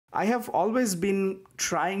I have always been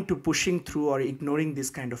trying to pushing through or ignoring this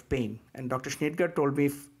kind of pain. And Dr. Schnedgar told me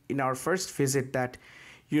in our first visit that,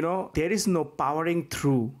 there is no powering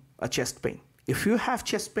through a chest pain. If you have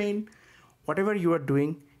chest pain, whatever you are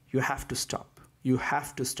doing, you have to stop. You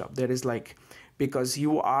have to stop. Because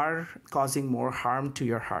you are causing more harm to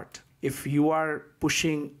your heart if you are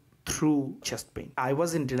pushing through chest pain. I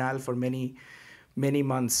was in denial for many, many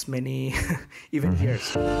months, many even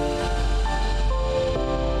years.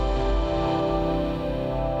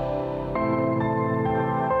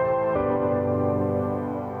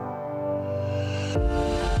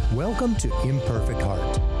 Welcome to Imperfect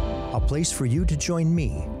Heart, a place for you to join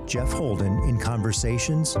me, Jeff Holden, in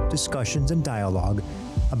conversations, discussions, and dialogue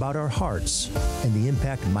about our hearts and the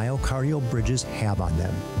impact myocardial bridges have on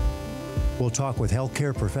them. We'll talk with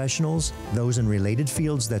healthcare professionals, those in related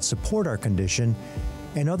fields that support our condition,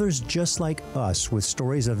 and others just like us with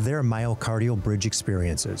stories of their myocardial bridge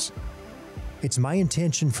experiences. It's my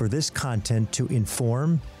intention for this content to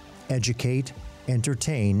inform, educate,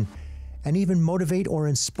 entertain, and even motivate or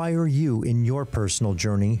inspire you in your personal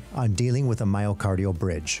journey on dealing with a myocardial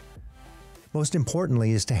bridge. Most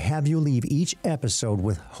importantly is to have you leave each episode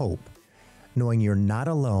with hope, knowing you're not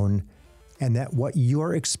alone and that what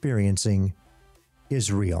you're experiencing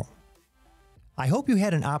is real. I hope you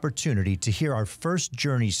had an opportunity to hear our first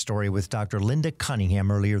journey story with Dr. Linda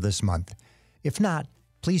Cunningham earlier this month. If not,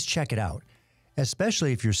 please check it out,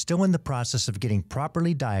 especially if you're still in the process of getting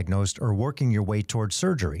properly diagnosed or working your way towards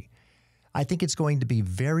surgery. I think it's going to be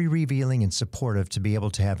very revealing and supportive to be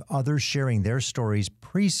able to have others sharing their stories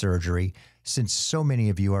pre-surgery, since so many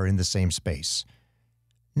of you are in the same space.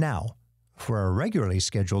 Now, for our regularly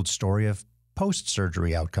scheduled story of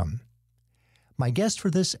post-surgery outcome. My guest for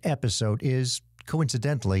this episode is,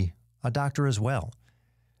 coincidentally, a doctor as well.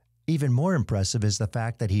 Even more impressive is the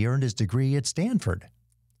fact that he earned his degree at Stanford.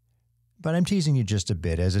 But I'm teasing you just a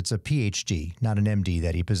bit, as it's a PhD, not an MD,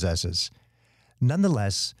 that he possesses.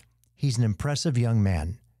 Nonetheless, he's an impressive young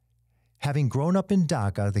man. Having grown up in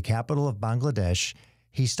Dhaka, the capital of Bangladesh,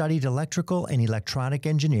 he studied electrical and electronic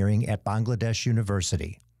engineering at Bangladesh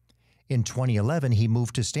University. In 2011, he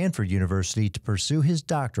moved to Stanford University to pursue his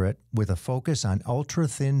doctorate with a focus on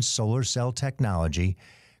ultra-thin solar cell technology,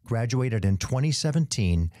 graduated in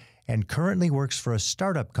 2017, and currently works for a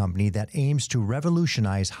startup company that aims to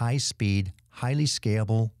revolutionize high-speed, highly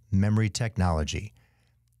scalable memory technology.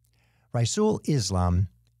 Raisul Islam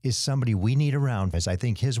is somebody we need around, as I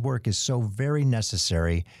think his work is so very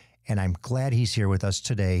necessary, and I'm glad he's here with us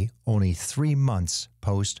today, only 3 months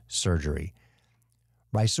post-surgery.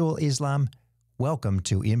 Raisul Islam, welcome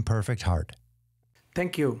to Imperfect Heart.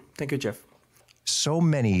 Thank you. Thank you, Jeff. So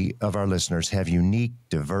many of our listeners have unique,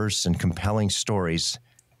 diverse, and compelling stories.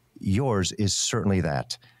 Yours is certainly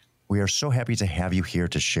that. We are so happy to have you here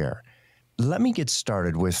to share. Let me get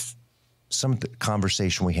started with some of the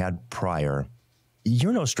conversation we had prior.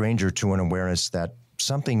 You're no stranger to an awareness that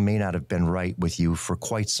something may not have been right with you for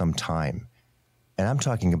quite some time. And I'm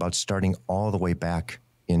talking about starting all the way back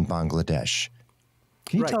in Bangladesh.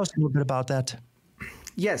 Can you tell us a little bit about that?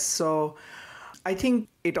 Yes. So I think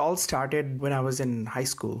it all started when I was in high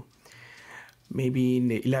school, maybe in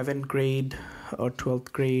the 11th grade or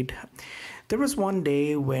 12th grade. There was one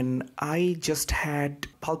day when I just had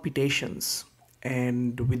palpitations,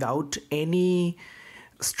 and without any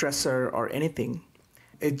stressor or anything,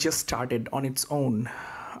 it just started on its own.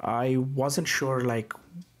 I wasn't sure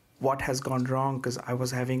what has gone wrong, because I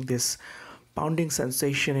was having this pounding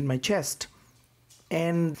sensation in my chest.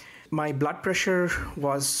 And my blood pressure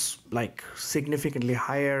was significantly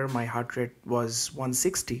higher. My heart rate was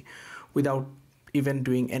 160 without even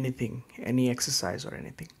doing anything, any exercise or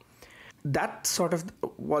anything. That sort of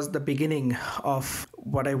was the beginning of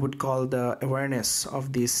what I would call the awareness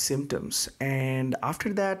of these symptoms. And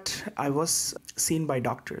after that, I was seen by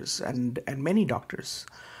doctors and many doctors.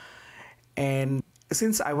 And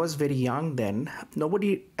since I was very young then,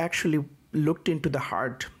 nobody actually looked into the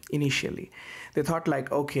heart initially. They thought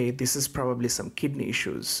okay, this is probably some kidney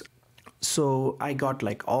issues. So I got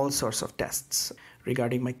all sorts of tests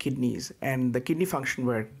regarding my kidneys, and the kidney function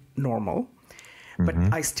were normal. But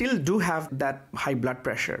I still do have that high blood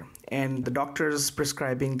pressure, and the doctors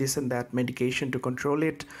prescribing this and that medication to control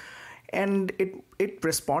it. And it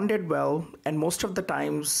responded well. And most of the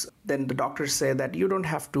times, then the doctors say that you don't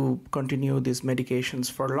have to continue these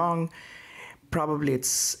medications for long. Probably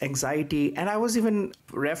it's anxiety. And I was even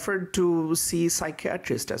referred to see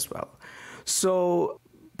psychiatrist as well. So,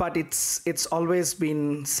 but it's always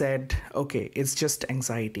been said, okay, it's just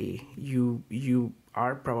anxiety. You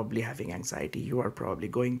are probably having anxiety. You are probably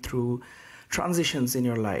going through transitions in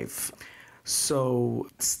your life. So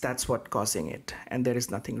that's what causing it, and there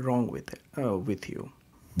is nothing wrong with it, with you.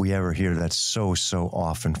 We ever hear that so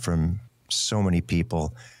often from so many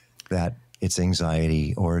people, that it's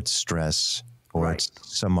anxiety or it's stress or Right.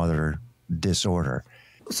 it's some other disorder.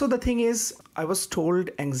 So the thing is, I was told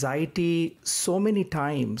anxiety so many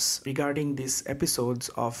times regarding these episodes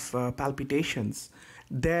of palpitations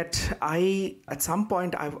that at some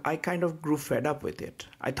point, I kind of grew fed up with it.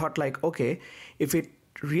 I thought like, okay, if it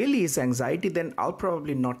really is anxiety, then I'll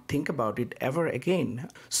probably not think about it ever again.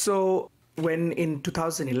 So when in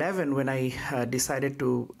 2011, when I decided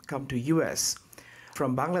to come to US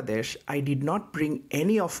from Bangladesh, I did not bring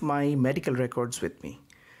any of my medical records with me.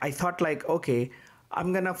 I thought like, okay,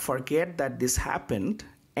 I'm going to forget that this happened.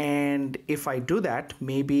 And if I do that,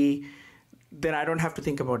 maybe then I don't have to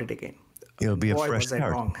think about it again. It'll be Boy, a fresh was I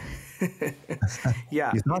start. wrong.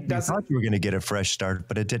 Yeah. You thought you were going to get a fresh start,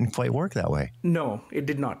 but it didn't quite work that way. No, it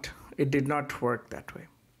did not. It did not work that way.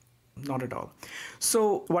 Not at all.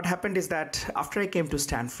 So what happened is that after I came to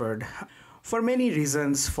Stanford, for many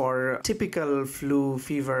reasons, for typical flu,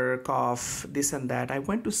 fever, cough, this and that, I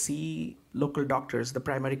went to see local doctors, the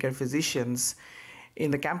primary care physicians in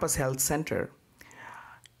the campus health center.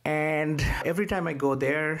 And every time I go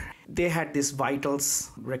there, they had these vitals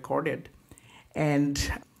recorded. And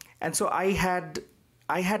so I had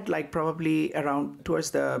like probably around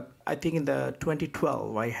towards I think in the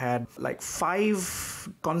 2012, I had like 5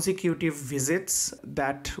 consecutive visits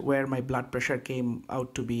where my blood pressure came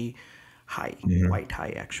out to be high, quite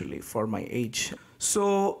high actually for my age.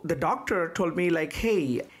 So the doctor told me like,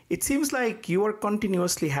 hey, it seems like you are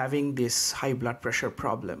continuously having this high blood pressure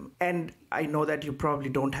problem. And I know that you probably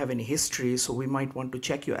don't have any history, so we might want to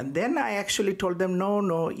check you. And then I actually told them,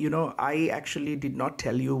 no, I actually did not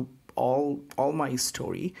tell you all my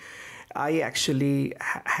story. I actually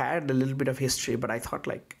had a little bit of history, but I thought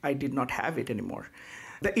like I did not have it anymore.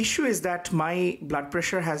 The issue is that my blood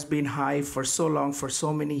pressure has been high for so long, for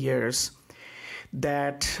so many years,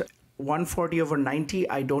 that 140/90,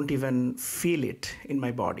 I don't even feel it in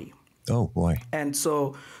my body. Oh, boy. And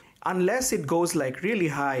so unless it goes like really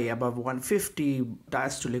high, above 150,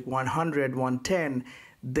 diastolic 100, 110,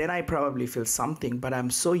 then I probably feel something. But I'm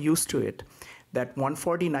so used to it that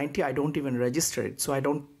 140/90, I don't even register it. So I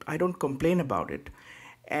don't complain about it.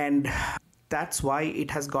 And that's why it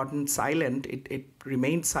has gotten silent. It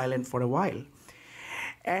remained silent for a while.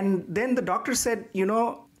 And then the doctor said,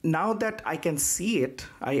 now that I can see it,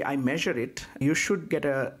 I measure it, you should get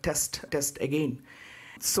a test again.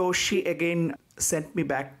 So she again sent me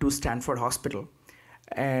back to Stanford Hospital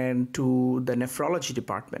and to the nephrology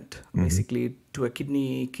department, basically to a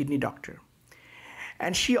kidney doctor.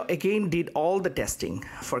 And she again did all the testing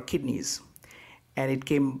for kidneys, and it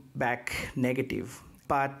came back negative.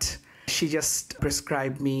 But she just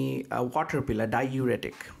prescribed me a water pill, a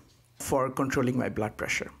diuretic, for controlling my blood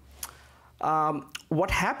pressure. What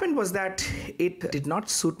happened was that it did not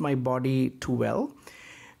suit my body too well,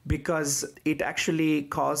 because it actually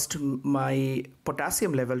caused my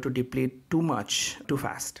potassium level to deplete too much, too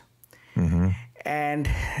fast. And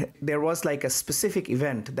there was like a specific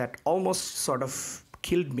event that almost sort of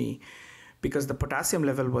killed me, because the potassium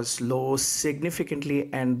level was low significantly.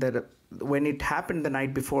 And when it happened the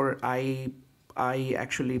night before, I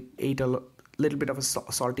actually ate a little bit of a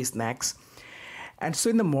salty snacks. And so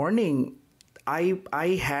in the morning,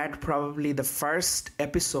 I had probably the first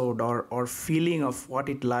episode or feeling of what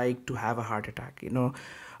it like to have a heart attack,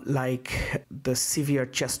 like the severe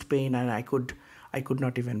chest pain, and I could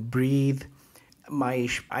not even breathe.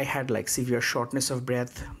 I had like severe shortness of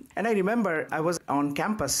breath. And I remember I was on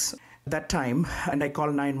campus that time, and I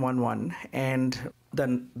called 911, and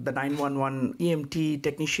then the 911 EMT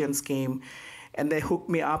technicians came and they hooked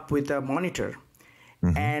me up with a monitor.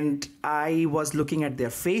 And I was looking at their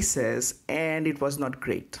faces, and it was not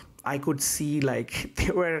great. I could see like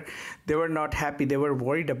they were not happy. They were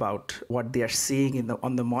worried about what they are seeing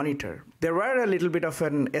on the monitor. There were a little bit of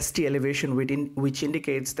an ST elevation which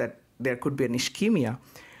indicates that there could be an ischemia.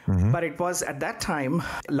 But it was at that time,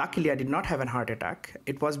 luckily I did not have a heart attack.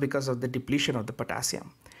 It was because of the depletion of the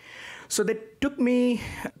potassium. So they took me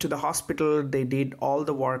to the hospital. They did all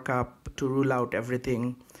the workup to rule out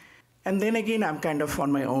everything. And then again, I'm kind of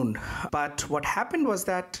on my own. But what happened was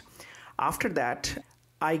that after that,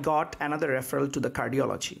 I got another referral to the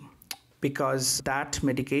cardiology, because that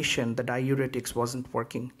medication, the diuretics, wasn't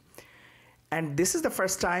working. And this is the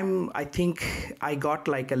first time I think I got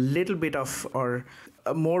like a little bit of, or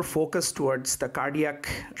more focus towards the cardiac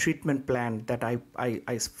treatment plan that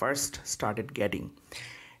I first started getting.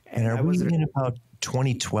 And are we in about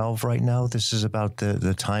 2012 right now? This is about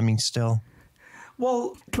the timing still?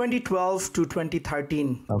 Well, 2012 to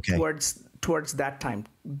 2013, Okay. towards that time,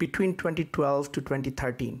 between 2012 to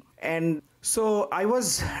 2013. And so I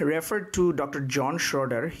was referred to Dr. John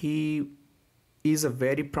Schroeder. He is a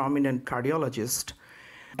very prominent cardiologist,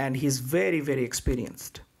 and he's very, very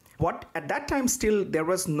experienced. What at that time still there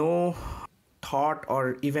was no thought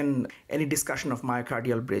or even any discussion of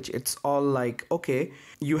myocardial bridge. It's all like, okay,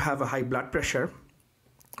 you have a high blood pressure.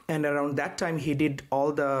 And around that time, he did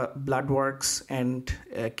all the blood works and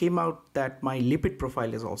came out that my lipid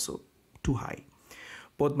profile is also too high.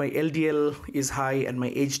 Both my LDL is high and my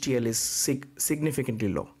HDL is significantly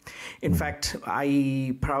low. In fact,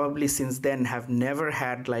 I probably since then have never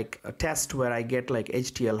had like a test where I get like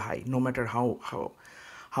HDL high, no matter how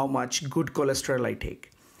much good cholesterol I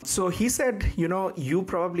take. So he said, you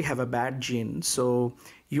probably have a bad gene, so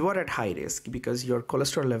you are at high risk because your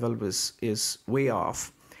cholesterol level is way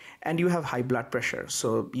off. And you have high blood pressure.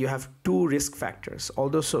 So you have two risk factors.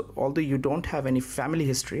 Although you don't have any family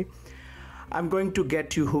history, I'm going to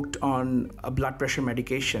get you hooked on a blood pressure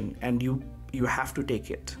medication, and you have to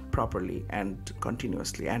take it properly and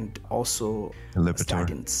continuously, and also Lipitor.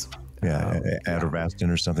 statins.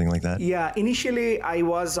 Atorvastatin or something like that? Yeah, initially I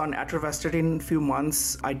was on atorvastatin few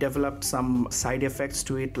months. I developed some side effects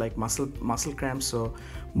to it, like muscle cramps, so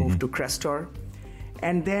moved to Crestor.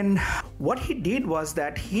 And then what he did was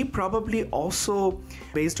that he probably also,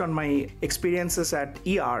 based on my experiences at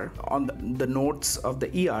ER, on the notes of the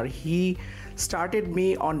ER, he started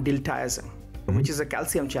me on diltiazem, which is a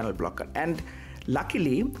calcium channel blocker. And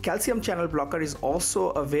luckily, calcium channel blocker is also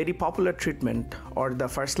a very popular treatment, or the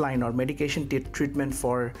first line or medication treatment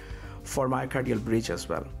for myocardial bridge as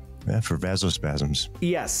well. Yeah, for vasospasms.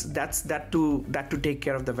 Yes, that to take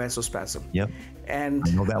care of the vasospasm. Yep. And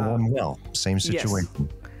I know that one well. Same situation.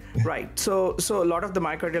 Yes. Right. So a lot of the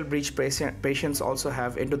myocardial breach patients also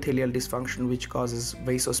have endothelial dysfunction, which causes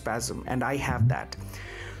vasospasm, and I have that.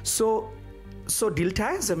 So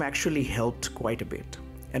diltiazem actually helped quite a bit,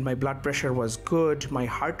 and my blood pressure was good. My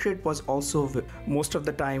heart rate was also most of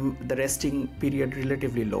the time, the resting period,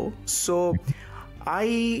 relatively low. So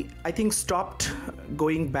I think stopped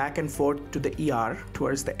going back and forth to the ER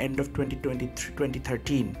towards the end of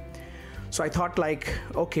 2013. So I thought like,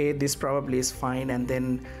 okay, this probably is fine. And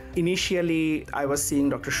then initially I was seeing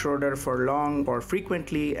Dr. Schroeder for long or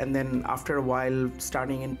frequently. And then after a while,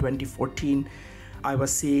 starting in 2014, I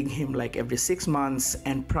was seeing him like every 6 months,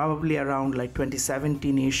 and probably around like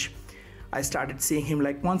 2017-ish, I started seeing him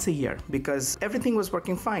like once a year because everything was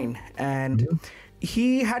working fine. And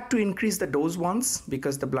he had to increase the dose once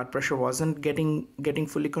because the blood pressure wasn't getting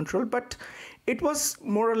fully controlled, but it was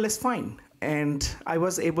more or less fine. And I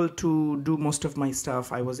was able to do most of my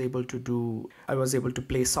stuff. I was able to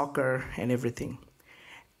play soccer and everything.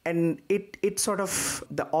 And it sort of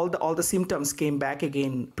all the symptoms came back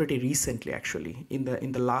again pretty recently, actually, in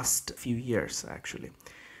the last few years, actually.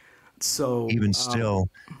 So even still,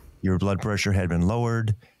 your blood pressure had been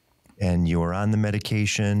lowered, and you were on the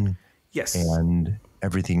medication. Yes. And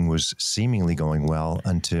everything was seemingly going well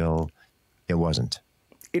until it wasn't.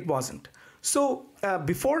 It wasn't. So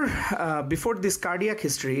before this cardiac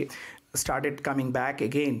history started coming back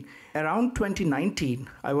again, around 2019,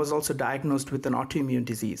 I was also diagnosed with an autoimmune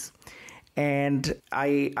disease. And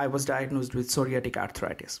I was diagnosed with psoriatic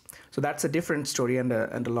arthritis. So that's a different story and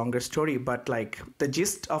a longer story. But like the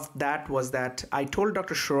gist of that was that I told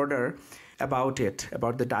Dr. Schroeder about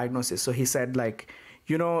the diagnosis. So he said like,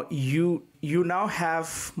 you now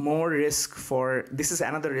have more risk this is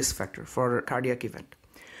another risk factor for cardiac event.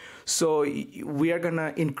 So we are going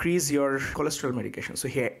to increase your cholesterol medication. So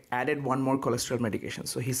he added one more cholesterol medication.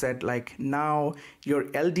 So he said like, now your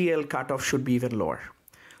LDL cutoff should be even lower.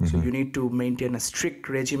 So you need to maintain a strict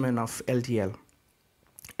regimen of LDL.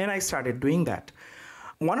 And I started doing that.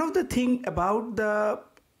 One of the things about the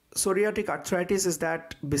psoriatic arthritis is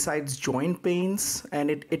that besides joint pains,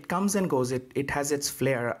 and it comes and goes, it has its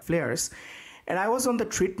flares. And I was on the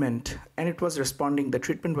treatment, and the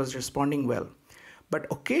treatment was responding well. But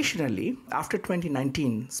occasionally, after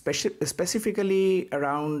 2019, specifically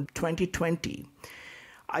around 2020,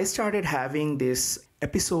 I started having these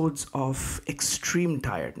episodes of extreme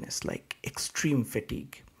tiredness, like extreme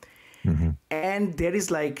fatigue. And there is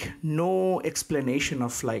like no explanation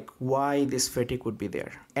of like why this fatigue would be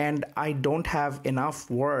there. And I don't have enough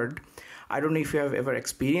word. I don't know if you have ever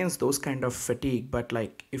experienced those kind of fatigue, but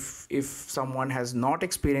like if someone has not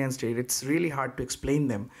experienced it, it's really hard to explain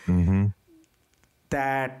them.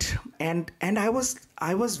 That and I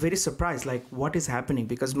was very surprised, like what is happening,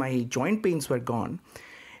 because my joint pains were gone.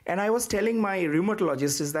 And I was telling my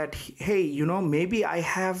rheumatologist is that, hey, maybe I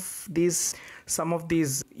have these some of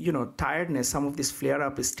these, tiredness, some of this flare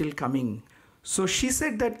up is still coming. So she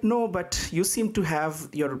said that, no, but you seem to have,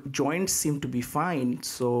 your joints seem to be fine.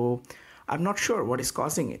 So I'm not sure what is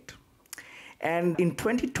causing it. And in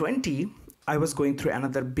 2020, I was going through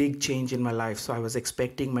another big change in my life. So I was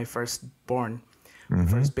expecting my firstborn,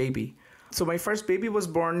 first baby. So my first baby was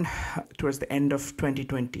born towards the end of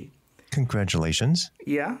 2020. Congratulations.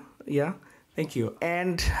 Yeah. Thank you.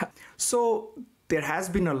 And so there has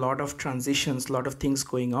been a lot of transitions, a lot of things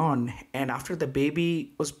going on. And after the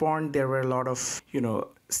baby was born, there were a lot of,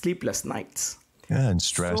 sleepless nights. Yeah, and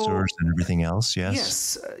stressors and everything else,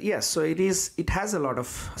 yes? Yes. So it has a lot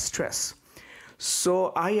of stress.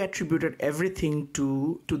 So I attributed everything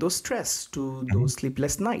to those stress, to those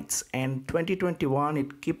sleepless nights. And 2021,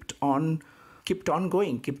 it kept on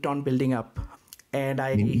going, kept on building up. And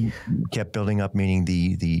I kept building up, meaning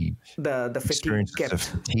the fatigue kept. Of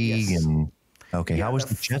fatigue Yes. and okay. Yeah, how was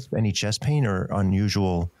the chest? Any chest pain or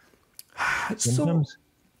unusual symptoms?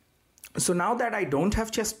 So now that I don't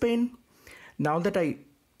have chest pain, now that I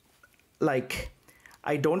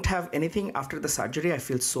don't have anything after the surgery, I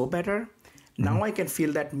feel so better. Now I can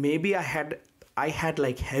feel that maybe I had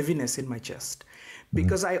like heaviness in my chest,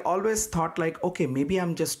 because I always thought like, okay, maybe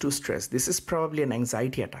I'm just too stressed. This is probably an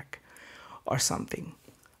anxiety attack or something,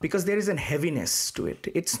 because there is a heaviness to it.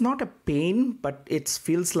 It's not a pain, but it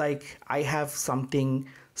feels like I have something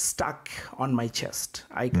stuck on my chest.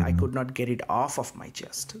 I could not get it off of my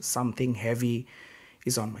chest. Something heavy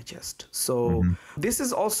is on my chest. So this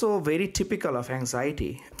is also very typical of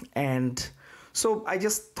anxiety. And so I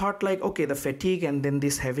just thought like, okay, the fatigue and then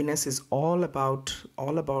this heaviness is all about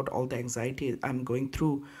all the anxiety I'm going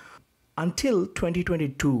through, until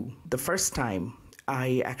 2022, the first time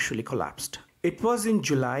I actually collapsed. It was in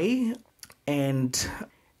July, and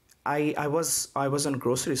I was on a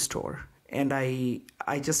grocery store, and I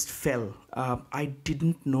just fell. I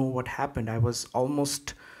didn't know what happened. I was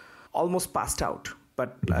almost passed out,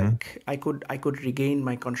 but like I could regain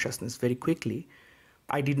my consciousness very quickly.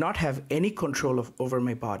 I did not have any control over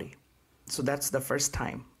my body. So that's the first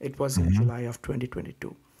time. It was in July of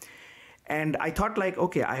 2022. And I thought like,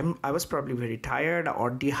 okay, I was probably very tired or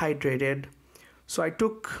dehydrated. So I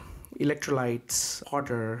took electrolytes,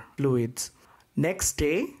 water, fluids. Next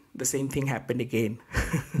day, the same thing happened again.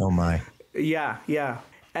 Oh my. Yeah.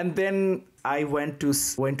 And then I went to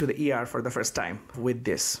the ER for the first time with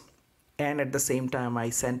this. And at the same time, I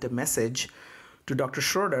sent a message to Dr.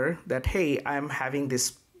 Schroeder that, hey, I'm having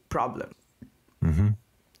this problem.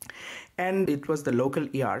 And it was the local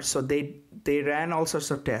ER. So they ran all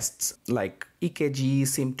sorts of tests, like EKG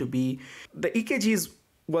seemed to be, the EKGs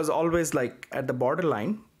was always like at the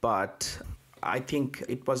borderline, but I think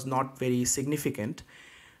it was not very significant,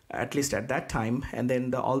 at least at that time. And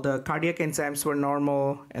then all the cardiac enzymes were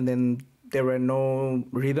normal, and then there were no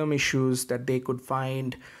rhythm issues that they could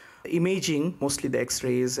find. Imaging, mostly the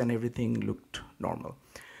x-rays and everything looked normal.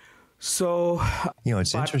 So,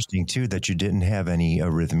 it's interesting too that you didn't have any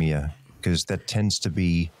arrhythmia, because that tends to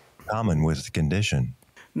be common with the condition.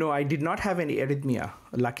 No, I did not have any arrhythmia,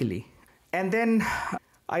 luckily. And then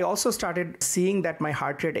I also started seeing that my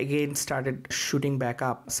heart rate again started shooting back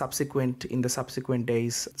up in the subsequent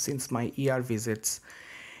days since my ER visits.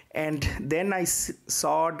 And then I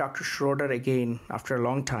saw Dr. Schroeder again after a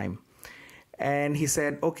long time. And he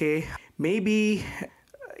said, okay, maybe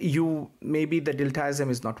the diltiazem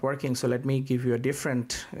is not working, so let me give you a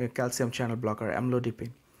different calcium channel blocker,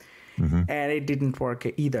 amlodipine. And it didn't work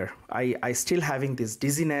either. I still having this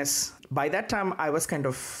dizziness. By that time, I was kind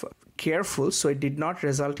of careful, so it did not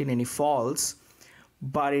result in any falls,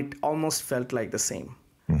 but it almost felt like the same.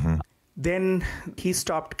 Then he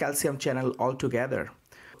stopped calcium channel altogether.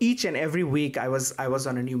 Each and every week, I was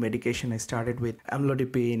on a new medication. I started with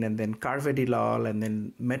amlodipine, and then carvedilol, and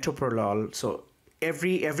then metoprolol. So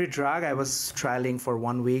every drug I was trialing for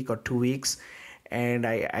 1 week or 2 weeks, and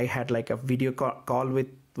I had like a video call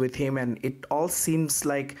with him, and it all seems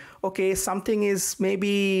like, okay, something is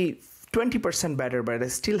maybe 20% better, but I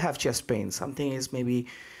still have chest pain. Something is maybe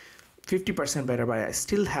 50% better, but I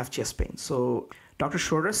still have chest pain. So Dr.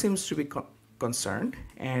 Schroeder seems to be concerned,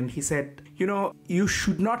 and he said, you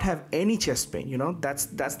should not have any chest pain. That's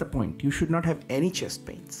the point. You should not have any chest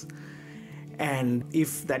pains. And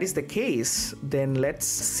if that is the case, then let's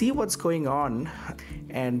see what's going on.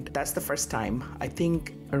 And that's the first time, I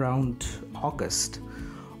think around August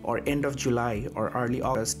or end of July or early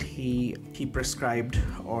August, he prescribed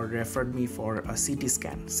or referred me for a CT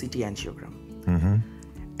scan, CT angiogram.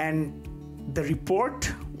 And the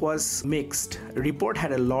report was mixed. Report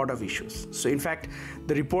had a lot of issues. So in fact,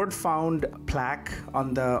 the report found plaque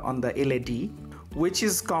on the LAD, which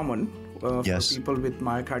is common Yes. for people with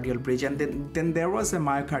myocardial bridge. And then there was a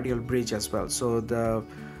myocardial bridge as well. So the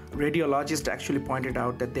radiologist actually pointed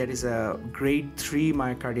out that there is a grade 3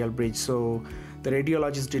 myocardial bridge. So the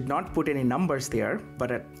radiologist did not put any numbers there,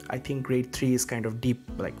 but I think grade 3 is kind of deep,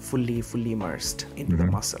 like fully immersed into the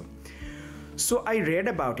muscle. So I read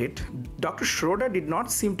about it. Dr. Schroeder did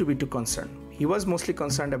not seem to be too concerned. He was mostly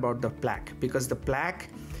concerned about the plaque, because the plaque,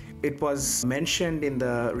 it was mentioned in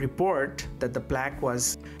the report that the plaque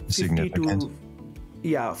was 50 to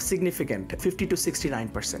significant, 50 to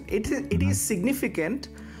 69%. It is significant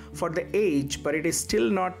for the age, but it is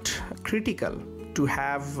still not critical to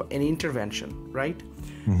have an intervention, right?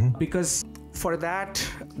 Because for that,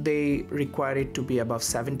 they require it to be above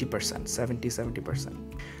 70%, 70%.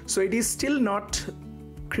 So it is still not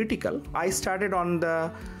critical. I started on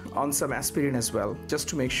some aspirin as well, just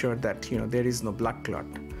to make sure that, there is no blood clot.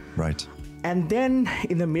 Right. And then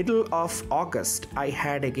in the middle of August, I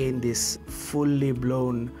had again this fully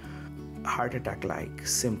blown heart attack-like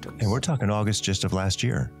symptoms. And we're talking August just of last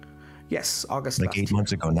year. Yes, August like last 8 year.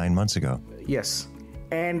 months ago, 9 months ago. Yes.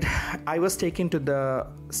 And I was taken to the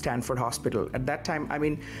Stanford hospital. At that time, I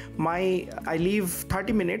mean, I live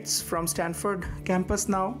 30 minutes from Stanford campus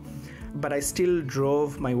now, but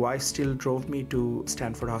my wife still drove me to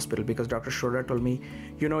Stanford hospital, because Dr. Schroeder told me,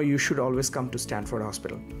 you should always come to Stanford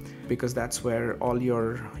hospital, because that's where all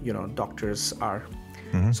your, doctors are.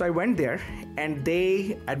 So I went there, and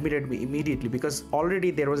they admitted me immediately, because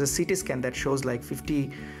already there was a CT scan that shows like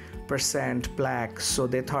 50% plaque. So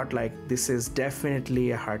they thought like this is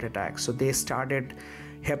definitely a heart attack. So they started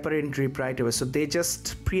heparin drip right away. So they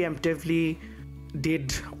just preemptively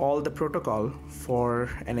did all the protocol for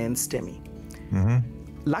an NSTEMI.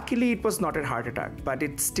 Luckily, it was not a heart attack, but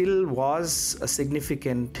it still was a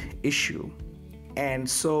significant issue. And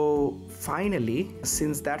so finally,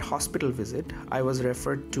 since that hospital visit, I was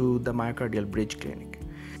referred to the Myocardial Bridge Clinic,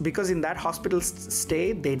 because in that hospital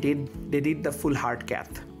stay, they did the full heart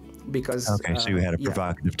cath. Because okay, so you had a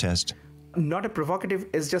provocative test. Not a provocative,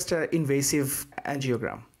 it's just an invasive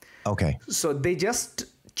angiogram. Okay. So they just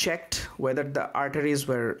checked whether the arteries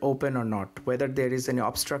were open or not, whether there is any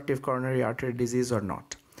obstructive coronary artery disease or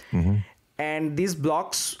not. And these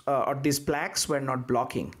blocks or these plaques were not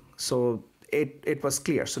blocking. So it was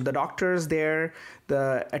clear. So the doctors there,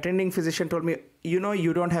 the attending physician told me, you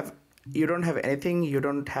don't have anything, you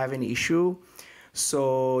don't have any issue,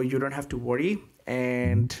 so you don't have to worry.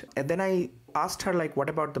 And then I asked her, like, what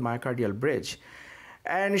about the myocardial bridge?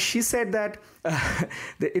 And she said that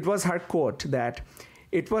it was her quote, that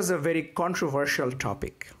it was a very controversial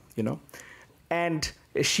topic, And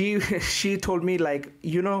she told me, like,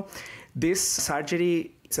 this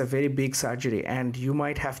surgery, it's a very big surgery, and you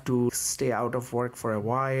might have to stay out of work for a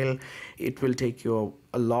while. It will take you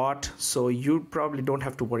a lot, so you probably don't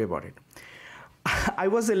have to worry about it. I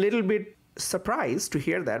was a little bit surprised to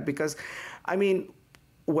hear that, because, I mean,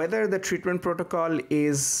 whether the treatment protocol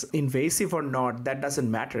is invasive or not, that doesn't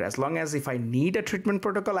matter. As long as if I need a treatment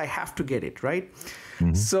protocol, I have to get it, right?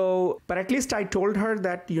 So, but at least I told her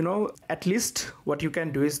that, at least what you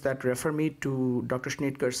can do is that refer me to Dr.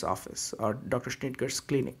 Schnitger's office or Dr. Schnitger's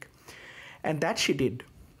clinic. And that she did.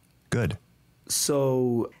 Good.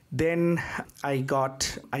 So then I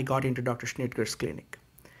got into Dr. Schnitger's clinic.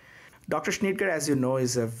 Dr. Schnitger, as you know,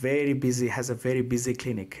 has a very busy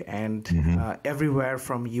clinic, and everywhere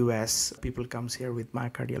from US, people comes here with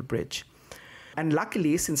myocardial bridge. And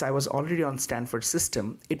luckily, since I was already on Stanford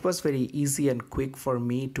system, it was very easy and quick for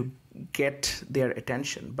me to get their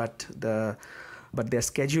attention. But their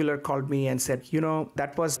scheduler called me and said,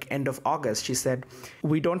 that was end of August. She said,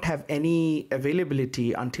 we don't have any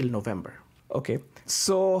availability until November. Okay.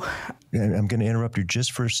 So I'm going to interrupt you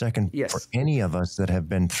just for a second. Yes. For any of us that have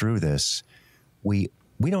been through this, we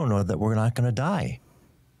don't know that we're not going to die.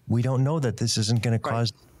 We don't know that this isn't going to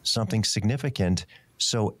cause something significant.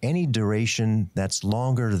 So any duration that's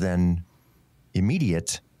longer than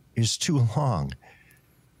immediate is too long.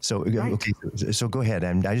 So, okay, so go ahead.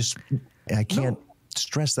 And I can't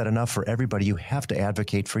stress that enough for everybody. You have to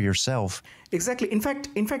advocate for yourself. Exactly. In fact,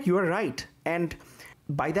 you are right. And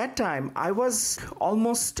by that time,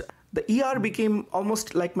 the ER became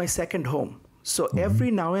almost like my second home. So every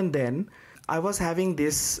now and then, I was having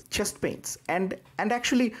these chest pains. And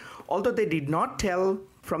actually, although they did not tell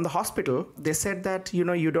from the hospital, they said that,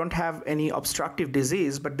 you don't have any obstructive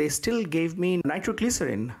disease, but they still gave me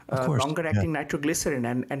nitroglycerin, longer-acting nitroglycerin.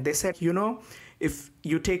 And they said, if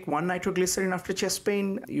you take one nitroglycerin after chest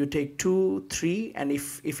pain, you take 2, 3, and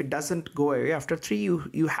if it doesn't go away after 3,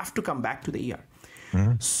 you have to come back to the ER.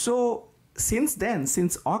 So since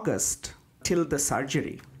August till the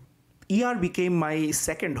surgery, ER became my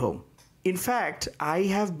second home. In fact, I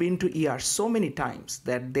have been to ER so many times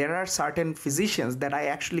that there are certain physicians that I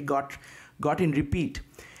actually got in repeat.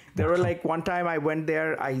 There were like one time I went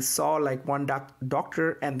there, I saw like one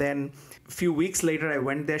doctor, and then a few weeks later I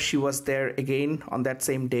went there, she was there again on that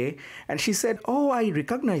same day, and she said, "Oh, I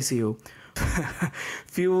recognize you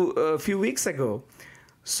few weeks ago."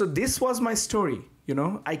 So this was my story, you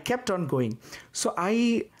know. I kept on going. So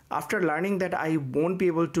after learning that I won't be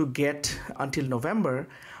able to get until November,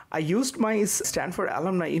 I used my Stanford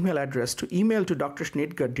alumni email address to email to Dr.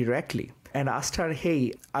 Schnitger directly and asked her,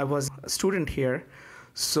 "Hey, I was a student here.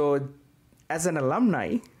 So as an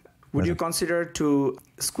alumni, would you consider to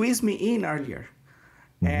squeeze me in earlier?"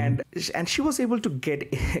 And she was able to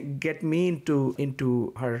get me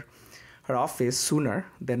into her office sooner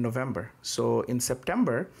than November. So in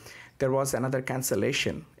September, there was another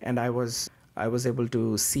cancellation, and I was able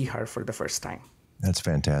to see her for the first time. That's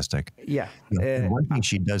fantastic. Yeah. One thing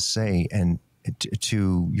she does say, and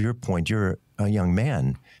to your point, you're a young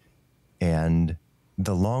man, and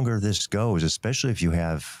the longer this goes, especially if you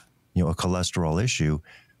have, a cholesterol issue,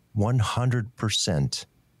 100%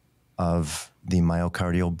 of the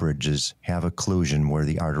myocardial bridges have occlusion where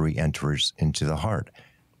the artery enters into the heart.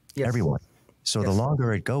 Yes. Everyone. So the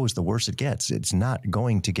longer it goes, the worse it gets. It's not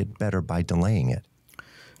going to get better by delaying it.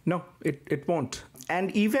 No, it won't. And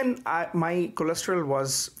even my cholesterol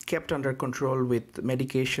was kept under control with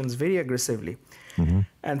medications very aggressively.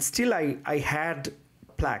 And still I had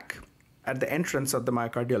plaque at the entrance of the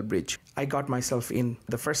myocardial bridge. I got myself in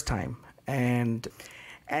the first time. And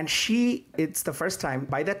it's the first time.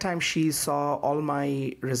 By that time, she saw all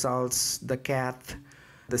my results, the cath,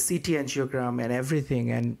 the CT angiogram, and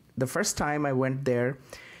everything. And the first time I went there,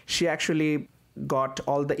 she actually got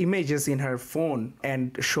all the images in her phone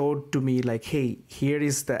and showed to me like, "Hey, here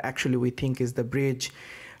is actually we think is the bridge.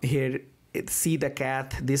 Here, see the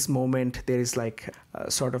cath. This moment there is like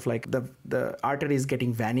sort of like the artery is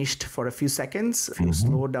getting vanished for a few seconds. If you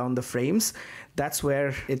slow down the frames, that's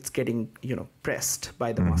where it's getting pressed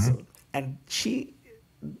by the muscle." And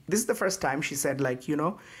this is the first time she said like,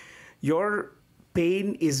 "Your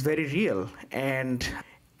pain is very real, and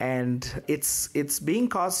it's being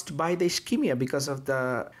caused by the ischemia because of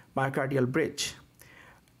the myocardial bridge."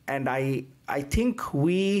 And I think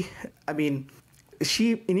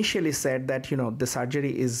she initially said that, the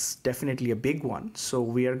surgery is definitely a big one. So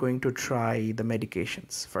we are going to try the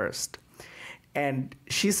medications first. And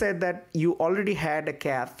she said that you already had a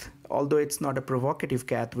cath, although it's not a provocative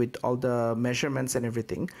cath with all the measurements and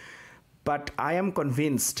everything. But I am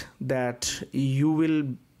convinced that you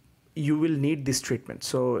will need this treatment.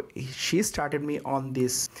 So she started me on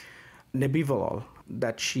this nebivolol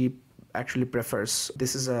that she actually prefers.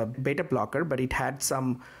 This is a beta blocker, but it has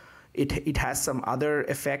some other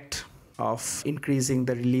effect of increasing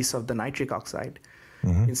the release of the nitric oxide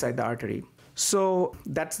inside the artery. So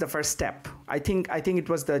that's the first step. I think it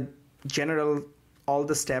was the general, all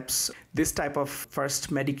the steps, this type of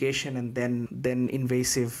first medication and then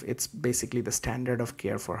invasive. It's basically the standard of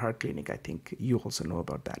care for her clinic. I think you also know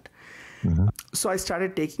about that. So I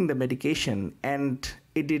started taking the medication, and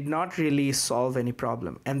it did not really solve any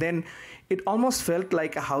problem. And then it almost felt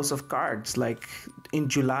like a house of cards. Like in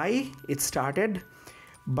July, it started.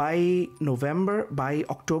 By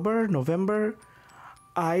October, November,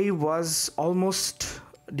 I was almost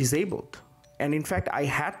disabled. And in fact, I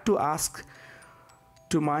had to ask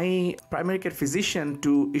to my primary care physician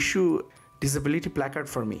to issue disability placard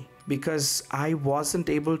for me because I wasn't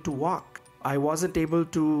able to walk. I wasn't able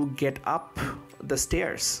to get up the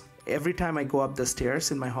stairs. Every time I go up the stairs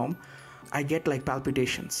in my home, I get like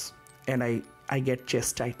palpitations, and I get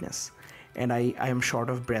chest tightness, and I am short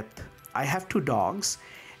of breath. I have 2 dogs,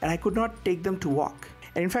 and I could not take them to walk.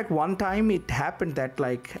 And in fact, one time it happened that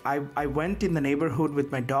like I went in the neighborhood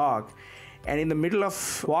with my dog, and in the middle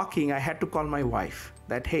of walking, I had to call my wife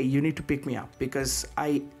that, "Hey, you need to pick me up because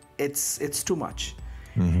it's too much."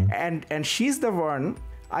 And she's the one.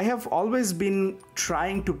 I have always been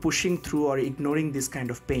trying to pushing through or ignoring this kind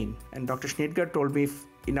of pain. And Dr. Schnitger told me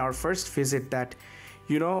in our first visit that,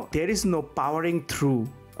 there is no powering through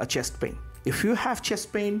a chest pain. If you have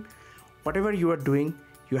chest pain, whatever you are doing,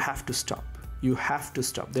 you have to stop. You have to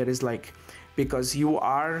stop. There is because you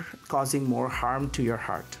are causing more harm to your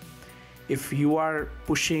heart if you are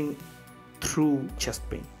pushing through chest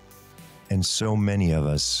pain. And so many of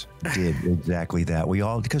us did exactly that.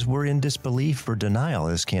 Because we're in disbelief or denial.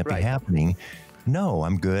 This can't be happening. No,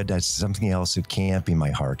 I'm good. That's something else. It can't be my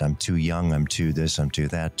heart. I'm too young. I'm too this. I'm too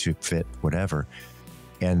that, too fit, whatever.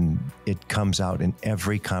 And it comes out in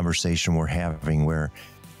every conversation we're having where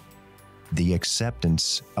the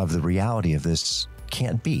acceptance of the reality of this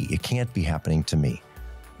can't be. It can't be happening to me.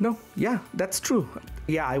 No, yeah, that's true.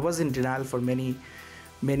 Yeah, I was in denial for many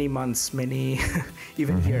months, many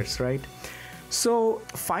even years, right? So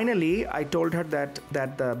finally, I told her that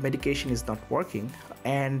the medication is not working,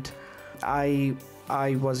 and I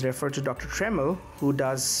was referred to Dr. Tremmel, who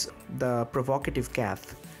does the provocative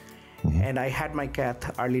cath, and I had my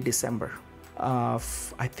cath early December.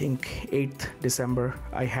 I think 8th December,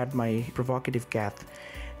 I had my provocative cath,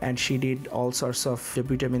 and she did all sorts of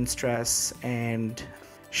vitamin stress, and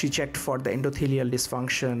she checked for the endothelial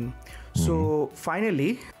dysfunction. So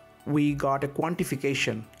finally, we got a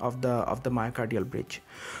quantification of the myocardial bridge.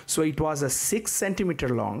 So it was a 6 centimeter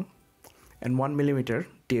long and 1 millimeter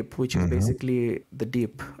dip, which is basically the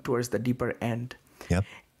dip towards the deeper end. Yep.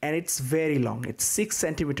 And it's very long. It's 6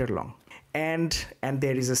 centimeter long. And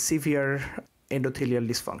there is a severe endothelial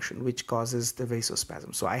dysfunction, which causes the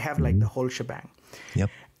vasospasm. So I have like the whole shebang. Yep.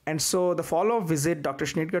 And so the follow-up visit, Dr.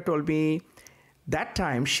 Schnitger told me that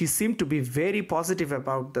time she seemed to be very positive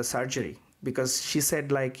about the surgery, because she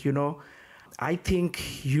said, like, I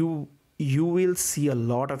think you will see a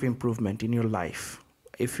lot of improvement in your life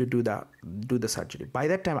if you do the surgery. By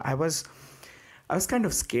that time, I was kind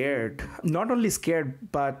of scared, not only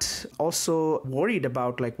scared, but also worried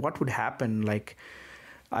about like what would happen. Like,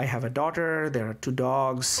 I have a daughter, there are 2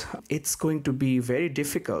 dogs. It's going to be very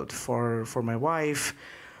difficult for my wife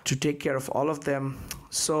to take care of all of them.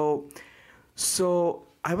 So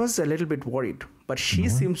I was a little bit worried, but she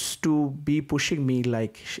seems to be pushing me.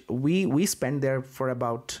 Like, we spent there for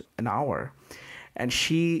about an hour, and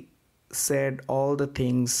she said all the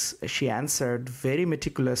things. She answered very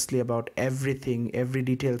meticulously about everything, every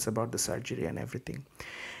details about the surgery and everything.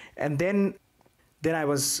 And then I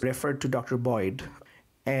was referred to Dr. Boyd,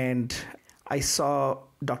 and I saw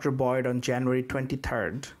Dr. Boyd on January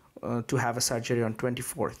 23rd to have a surgery on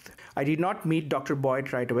 24th. I did not meet Dr.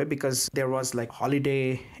 Boyd right away because there was like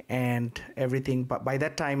holiday and everything. But by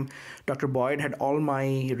that time, Dr. Boyd had all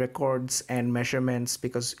my records and measurements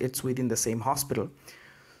because it's within the same hospital.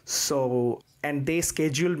 So, and they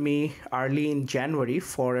scheduled me early in January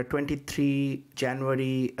for a 23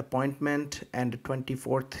 January appointment and a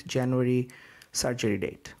 24th January surgery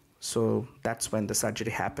date. So that's when the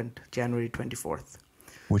surgery happened, January 24th.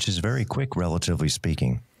 Which is very quick, relatively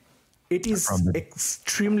speaking. It is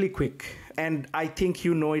extremely quick. And I think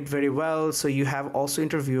you know it very well. So you have also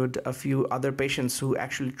interviewed a few other patients who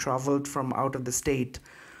actually traveled from out of the state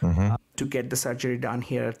to get the surgery done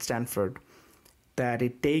here at Stanford. That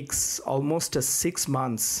it takes almost 6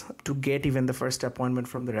 months to get even the first appointment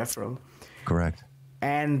from the referral. Correct.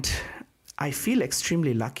 And I feel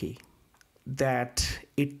extremely lucky that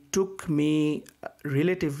it took me a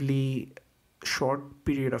relatively short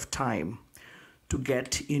period of time to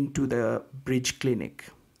get into the bridge clinic.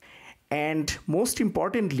 And most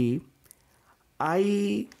importantly,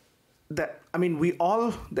 all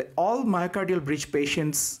myocardial bridge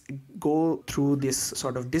patients go through this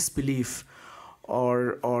sort of disbelief,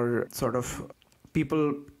 or sort of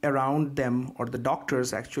people around them or the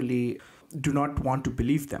doctors actually do not want to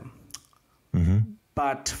believe them.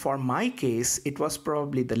 But for my case, it was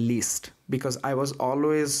probably the least, because I was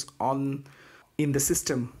always in the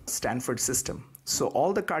system, Stanford system. So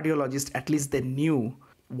all the cardiologists, at least they knew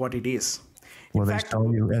what it is. Well, they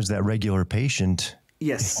tell you as that regular patient.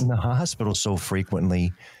 Yes. In the hospital so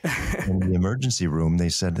frequently, in the emergency room, they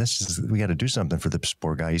said, we got to do something for this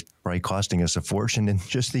poor guy. He's probably costing us a fortune in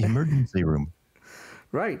just the emergency room.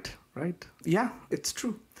 Right. Yeah, it's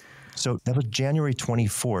true. So that was January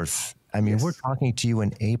 24th. I mean, Yes. We're talking to you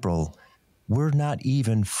in April. We're not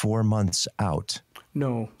even 4 months out.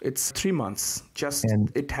 No, it's 3 months.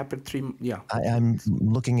 It happened I'm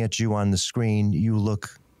looking at you on the screen. You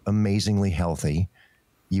look amazingly healthy.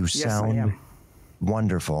 You sound yes, I am.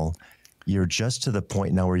 Wonderful. You're just to the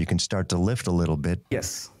point now where you can start to lift a little bit.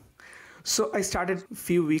 Yes. So I started a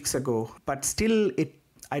few weeks ago, but still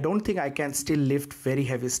I don't think I can still lift very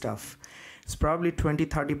heavy stuff. It's probably 20,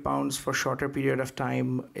 30 pounds for shorter period of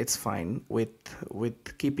time. It's fine with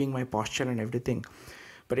keeping my posture and everything.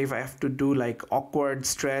 But if I have to do like awkward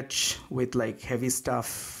stretch with like heavy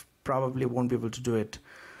stuff, probably won't be able to do it.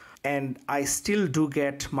 And I still do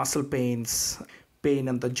get muscle pain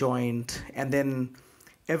on the joint. And then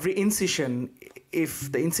every incision,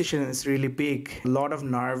 if the incision is really big, a lot of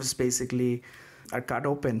nerves basically are cut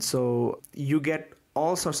open. So you get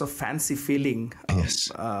all sorts of fancy feeling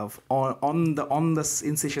on the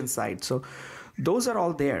incision side. So those are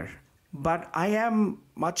all there. But I am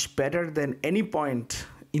much better than any point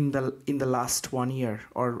in the last 1 year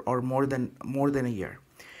or more than a year.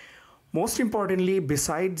 Most importantly,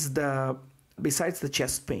 besides the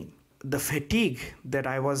chest pain, the fatigue that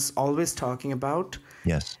I was always talking about,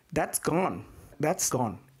 Yes. that's gone. That's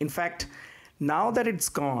gone. In fact, now that it's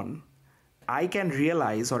gone, I can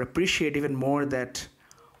realize or appreciate even more that,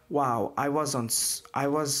 wow, I was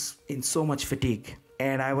in so much fatigue,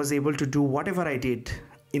 and I was able to do whatever I did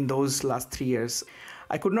in those last 3 years.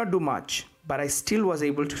 I could not do much, but I still was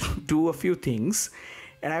able to do a few things,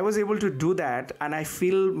 and I was able to do that, and I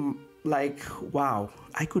feel like, wow,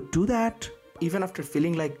 I could do that even after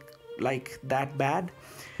feeling like that bad.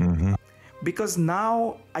 Because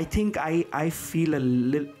now I think I feel a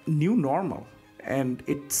new normal. And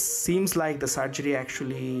it seems like the surgery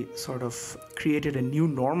actually sort of created a new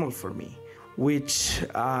normal for me, which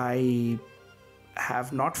I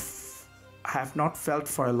have not felt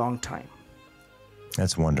for a long time.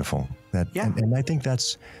 That's wonderful. Yeah. And I think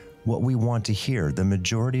that's what we want to hear. The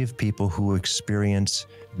majority of people who experience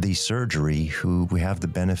the surgery, who have the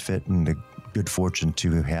benefit and the good fortune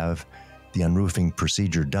to have the unroofing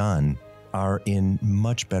procedure done, are in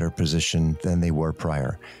much better position than they were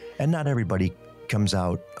prior. And not everybody comes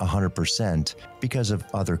out 100% because of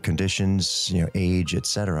other conditions, age,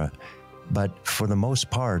 etc. But for the most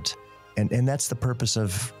part, and that's the purpose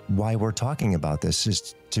of why we're talking about this,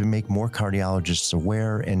 is to make more cardiologists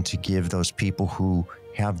aware and to give those people who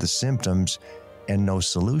have the symptoms and no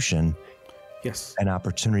solution, Yes, an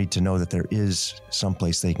opportunity to know that there is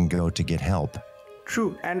someplace they can go to get help.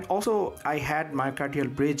 true. And also, I had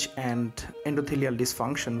myocardial bridge and endothelial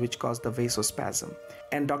dysfunction, which caused the vasospasm.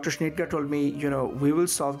 And Dr. Schnitger told me, we will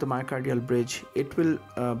solve the myocardial bridge. It will,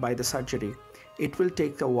 by the surgery, it will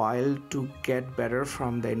take a while to get better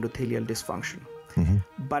from the endothelial dysfunction.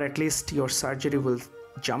 But at least your surgery will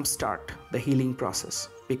jumpstart the healing process,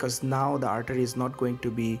 because now the artery is not going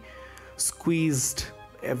to be squeezed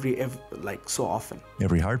every like so often.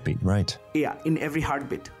 Every heartbeat, right? Yeah, in every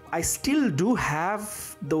heartbeat. I still do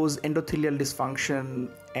have those endothelial dysfunction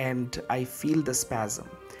and I feel the spasm,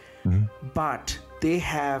 but they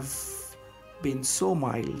have been so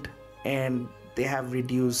mild and they have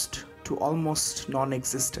reduced to almost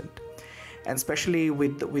non-existent. And especially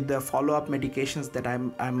with the follow-up medications that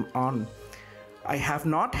I'm on, I have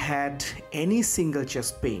not had any single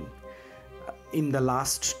chest pain in the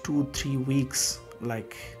last 2-3 weeks,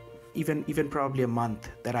 like even probably a month,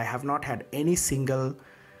 that I have not had any single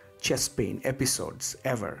chest pain episodes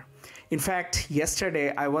ever. In fact,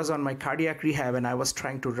 yesterday I was on my cardiac rehab and I was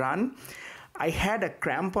trying to run. I had a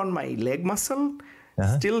cramp on my leg muscle.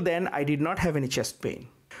 Still then, I did not have any chest pain.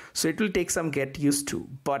 So it will take some get used to,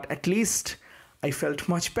 but at least I felt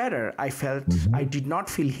much better. I felt I did not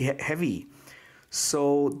feel heavy.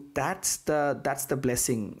 So that's the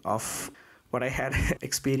blessing of what I had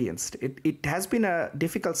experienced. It has been a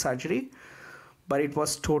difficult surgery, but it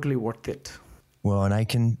was totally worth it. Well, and I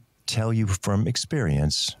can tell you from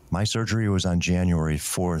experience, my surgery was on January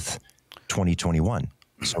 4th, 2021.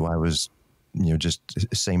 So I was, just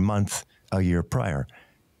the same month a year prior.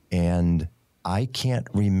 And I can't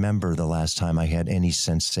remember the last time I had any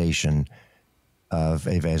sensation of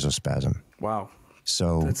a vasospasm. Wow.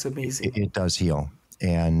 So that's amazing. It does heal.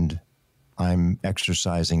 And I'm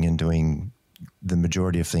exercising and doing the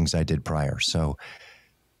majority of things I did prior. So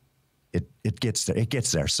it gets there. It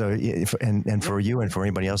gets there. So and for you and for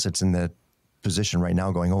anybody else that's in the position right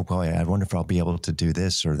now going, oh boy, I wonder if I'll be able to do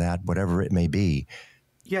this or that, whatever it may be.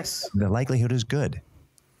 Yes. The likelihood is good.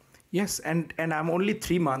 Yes, and I'm only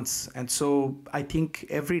 3 months, and so I think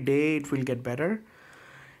every day it will get better.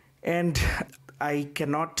 And I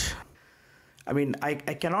cannot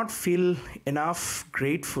feel enough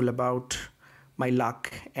grateful about my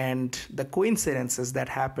luck and the coincidences that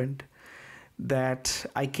happened, that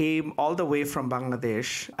I came all the way from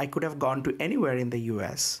Bangladesh. I could have gone to anywhere in the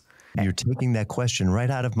US. You're taking that question right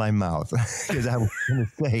out of my mouth, because I was going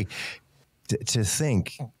to say, to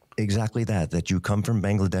think exactly that you come from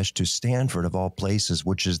Bangladesh to Stanford, of all places,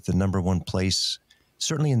 which is the #1 place,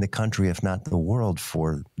 certainly in the country, if not the world,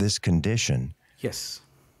 for this condition. Yes.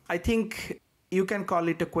 I think you can call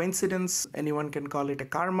it a coincidence. Anyone can call it a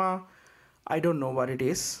karma. I don't know what it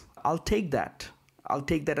is. I'll take that. I'll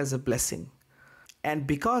take that as a blessing. And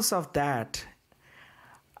because of that,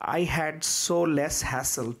 I had so less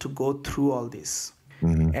hassle to go through all this.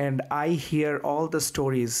 And I hear all the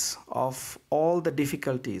stories of all the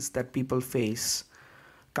difficulties that people face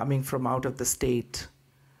coming from out of the state.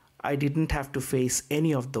 I didn't have to face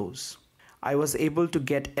any of those. I was able to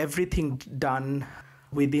get everything done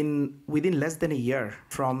within less than a year,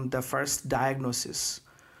 from the first diagnosis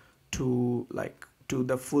to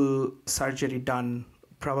the full surgery done,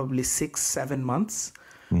 probably 6-7 months.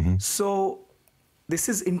 So this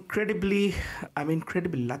is I'm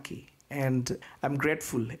incredibly lucky. And I'm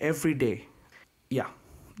grateful every day. Yeah,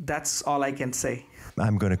 that's all I can say.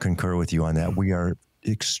 I'm going to concur with you on that. We are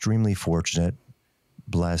extremely fortunate,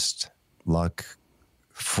 blessed, luck,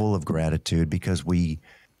 full of gratitude because we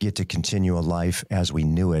get to continue a life as we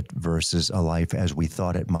knew it versus a life as we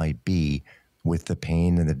thought it might be with the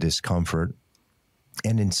pain and the discomfort.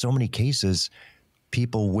 And in so many cases,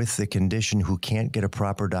 people with the condition who can't get a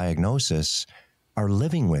proper diagnosis are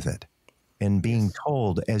living with it and being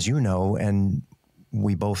told, as you know, and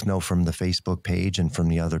we both know from the Facebook page and from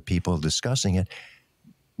the other people discussing it,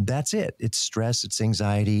 that's it. It's stress, it's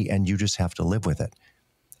anxiety, and you just have to live with it.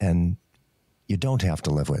 And you don't have to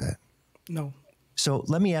live with it. No. So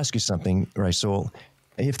let me ask you something, Raisul.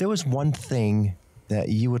 If there was one thing that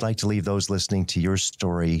you would like to leave those listening to your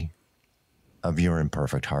story of your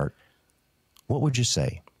imperfect heart, what would you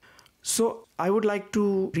say? So I would like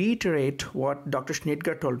to reiterate what Dr.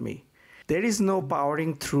 Schnitger told me. There is no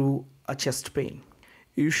powering through a chest pain.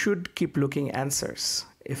 You should keep looking answers.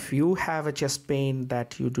 If you have a chest pain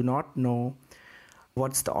that you do not know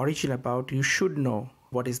what's the origin about, you should know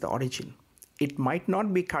what is the origin. It might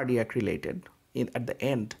not be cardiac related at the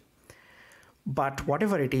end, but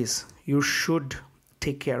whatever it is, you should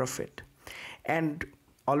take care of it. And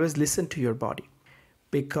always listen to your body,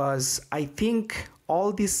 because I think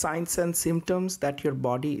all these signs and symptoms that your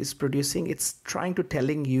body is producing, it's trying to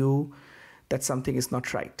telling you that something is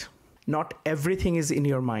not right. Not everything is in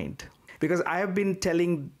your mind. Because I have been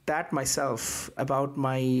telling that myself about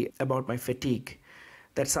my fatigue,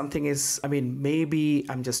 that something is, maybe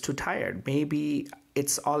I'm just too tired. Maybe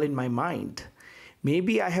it's all in my mind.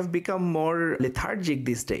 Maybe I have become more lethargic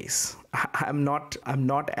these days. I'm not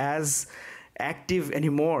as active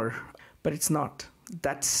anymore, but it's not.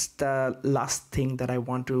 That's the last thing that I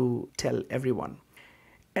want to tell everyone.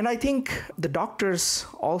 And I think the doctors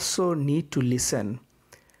also need to listen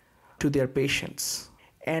to their patients.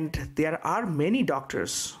 And there are many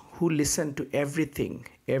doctors who listen to everything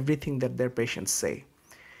that their patients say.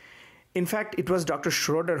 In fact, it was Dr.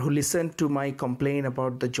 Schroeder who listened to my complaint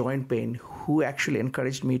about the joint pain, who actually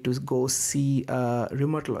encouraged me to go see a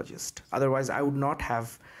rheumatologist. Otherwise, I would not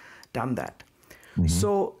have done that. Mm-hmm.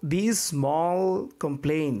 So these small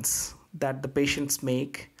complaints that the patients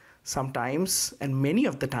make sometimes, and many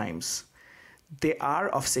of the times, they are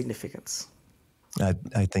of significance.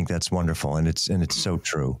 I think that's wonderful, and it's so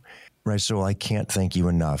true. Raisul, I can't thank you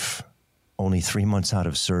enough. Only 3 months out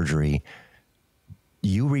of surgery,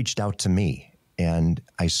 you reached out to me, and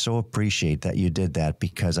I so appreciate that you did that,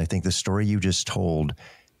 because I think the story you just told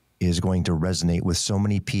is going to resonate with so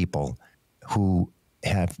many people who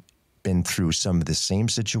have been through some of the same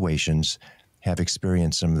situations, have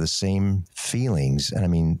experienced some of the same feelings, and I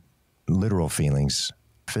mean literal feelings,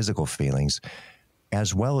 physical feelings,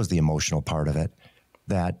 as well as the emotional part of it,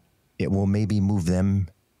 that it will maybe move them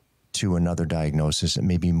to another diagnosis and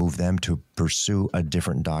maybe move them to pursue a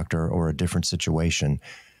different doctor or a different situation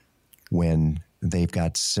when they've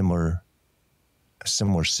got similar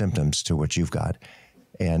symptoms to what you've got.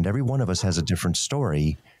 And every one of us has a different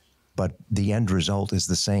story, but the end result is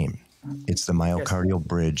the same. It's the myocardial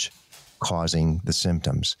bridge causing the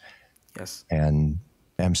symptoms. Yes. And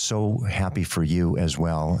I'm so happy for you as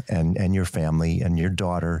well, and your family and your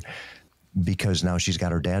daughter, because now she's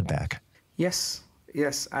got her dad back. Yes,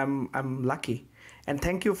 I'm lucky. And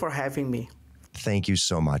thank you for having me. Thank you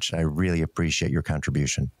so much. I really appreciate your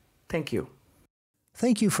contribution. Thank you.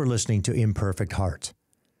 Thank you for listening to Imperfect Heart.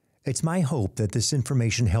 It's my hope that this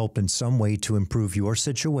information helped in some way to improve your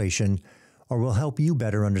situation or will help you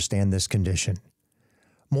better understand this condition.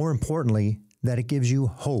 More importantly, that it gives you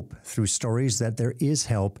hope through stories that there is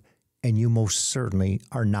help and you most certainly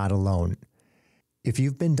are not alone. If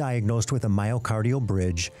you've been diagnosed with a myocardial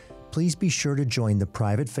bridge, please be sure to join the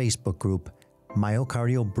private Facebook group,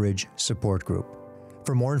 Myocardial Bridge Support Group.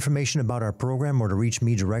 For more information about our program or to reach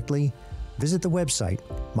me directly, visit the website,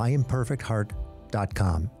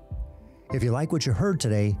 myimperfectheart.com. If you like what you heard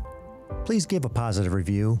today, please give a positive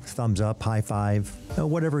review, thumbs up, high five,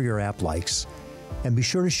 whatever your app likes. And be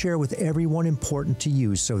sure to share with everyone important to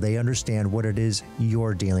you so they understand what it is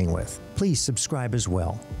you're dealing with. Please subscribe as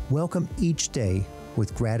well. Welcome each day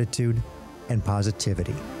with gratitude and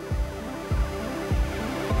positivity.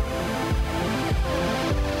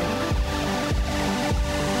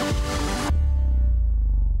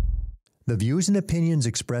 The views and opinions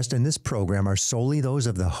expressed in this program are solely those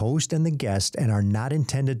of the host and the guest and are not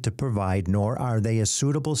intended to provide, nor are they a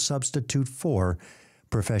suitable substitute for,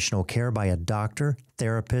 professional care by a doctor,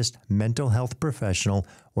 therapist, mental health professional,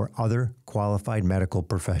 or other qualified medical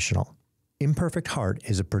professional. Imperfect Heart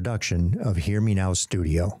is a production of Hear Me Now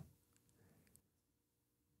Studio.